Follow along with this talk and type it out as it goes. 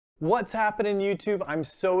What's happening, YouTube? I'm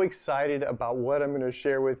so excited about what I'm going to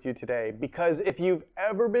share with you today, because if you've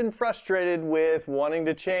ever been frustrated with wanting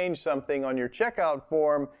to change something on your checkout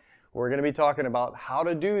form, we're going to be talking about how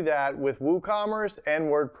to do that with Woocommerce and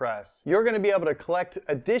WordPress. You're going to be able to collect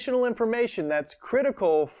additional information that's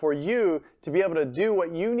critical for you to be able to do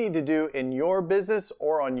what you need to do in your business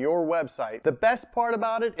or on your website. The best part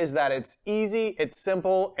about it is that it's easy, it's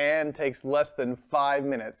simple, and takes less than 5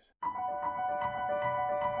 minutes.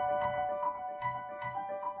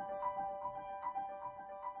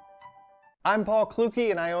 I'm Paul Kluke,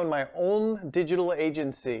 and I own my own digital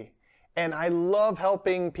agency. And I love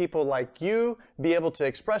helping people like you be able to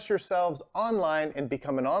express yourselves online and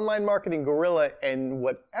become an online marketing gorilla in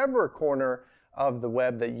whatever corner of the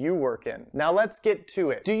web that you work in. Now let's get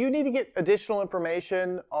to it. Do you need to get additional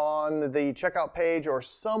information on the checkout page or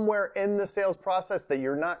somewhere in the sales process that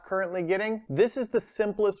you're not currently getting? This is the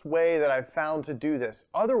simplest way that I've found to do this.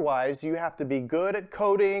 Otherwise, you have to be good at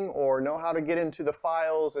coding or know how to get into the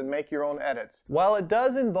files and make your own edits. While it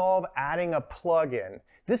does involve adding a plugin,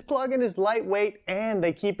 this plugin is lightweight and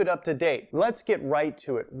they keep it up to date. Let's get right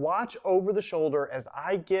to it. Watch over the shoulder as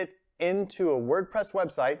I get into a WordPress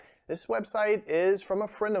website. This website is from a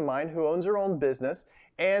friend of mine who owns her own business,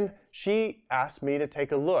 and she asked me to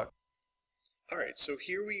take a look. All right, so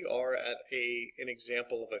here we are at an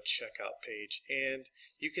example of a checkout page, and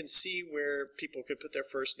you can see where people could put their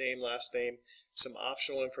first name, last name, some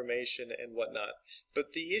optional information and whatnot.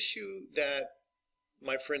 But the issue that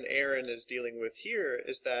my friend Erin is dealing with here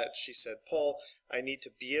is that she said, Paul, I need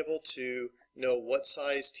to be able to know what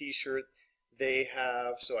size t-shirt they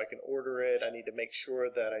have so I can order it. I need to make sure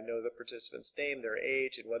that I know the participant's name, their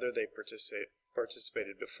age, and whether they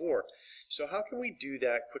participated before. So how can we do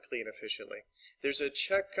that quickly and efficiently? There's a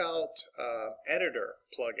checkout editor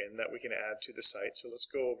plugin that we can add to the site. So let's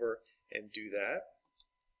go over and do that.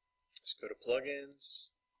 Let's go to plugins.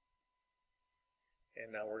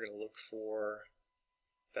 And now we're going to look for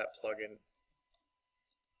that plugin.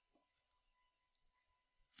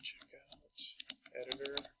 Checkout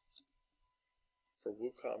editor for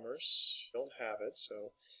Woocommerce. Don't have it,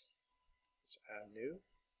 so let's add new.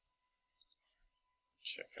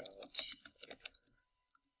 Checkout editor.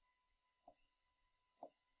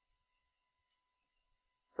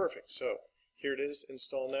 Perfect. So here it is.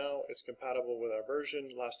 Install now. It's compatible with our version.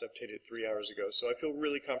 Last updated 3 hours ago. So I feel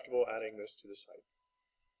really comfortable adding this to the site.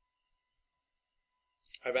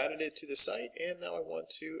 I've added it to the site, and now I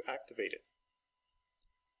want to activate it.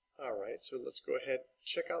 Alright, so let's go ahead,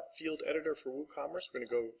 check out Field Editor for Woocommerce. We're going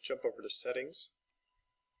to go jump over to Settings.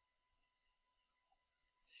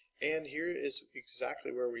 And here is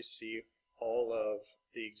exactly where we see all of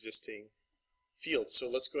the existing fields. So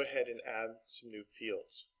let's go ahead and add some new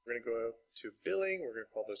fields. We're going to go to Billing. We're going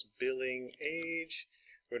to call this Billing Age.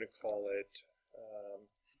 We're going to call it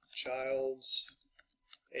Child's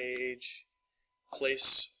Age.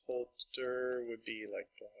 Placeholder would be like,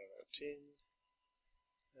 I don't know, 10.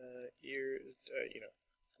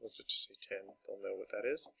 Let's just say 10. They'll know what that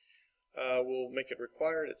is. We'll make it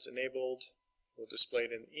required. It's enabled. We'll display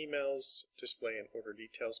it in emails, display an order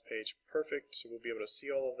details page. Perfect. So we'll be able to see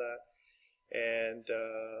all of that. And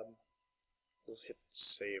we'll hit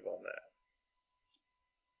save on that.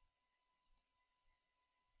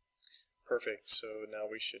 Perfect. So now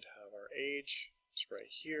we should have our age. It's right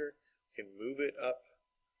here. We can move it up.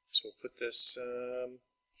 So we'll put this,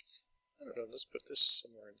 I don't know, let's put this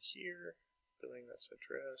somewhere in here. Billing, that's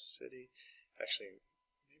address, city. Actually,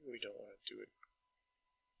 maybe we don't want to do it.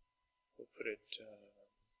 We'll put it,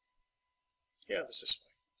 yeah, this is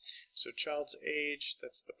fine. So child's age,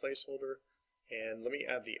 that's the placeholder. And let me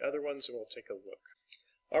add the other ones and we'll take a look.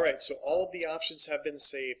 Alright, so all of the options have been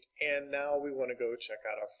saved, and now we want to go check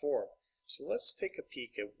out our form. So let's take a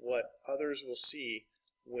peek at what others will see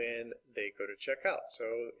when they go to checkout. So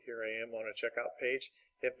here I am on a checkout page.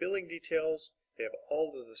 They have billing details. They have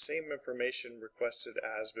all of the same information requested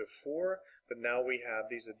as before, but now we have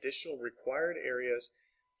these additional required areas: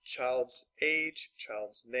 child's age,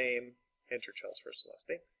 child's name, enter child's first and last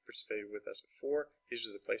name, participated with us before. These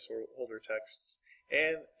are the placeholder texts,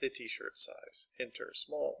 and the t-shirt size. Enter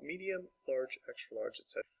small, medium, large, extra large,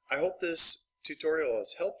 etc. I hope this tutorial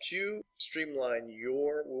has helped you streamline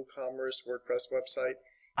your WooCommerce WordPress website.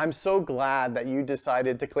 I'm so glad that you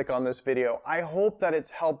decided to click on this video. I hope that it's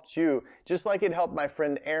helped you, just like it helped my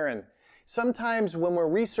friend Erin. Sometimes when we're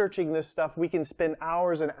researching this stuff, we can spend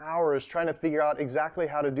hours and hours trying to figure out exactly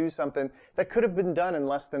how to do something that could have been done in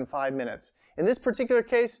less than 5 minutes. In this particular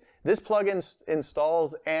case, this plugin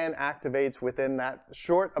installs and activates within that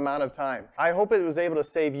short amount of time. I hope it was able to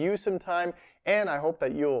save you some time And I hope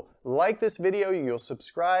that you'll like this video, you'll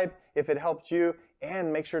subscribe if it helped you,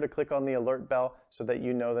 and make sure to click on the alert bell so that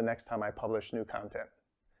you know the next time I publish new content.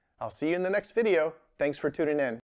 I'll see you in the next video. Thanks for tuning in.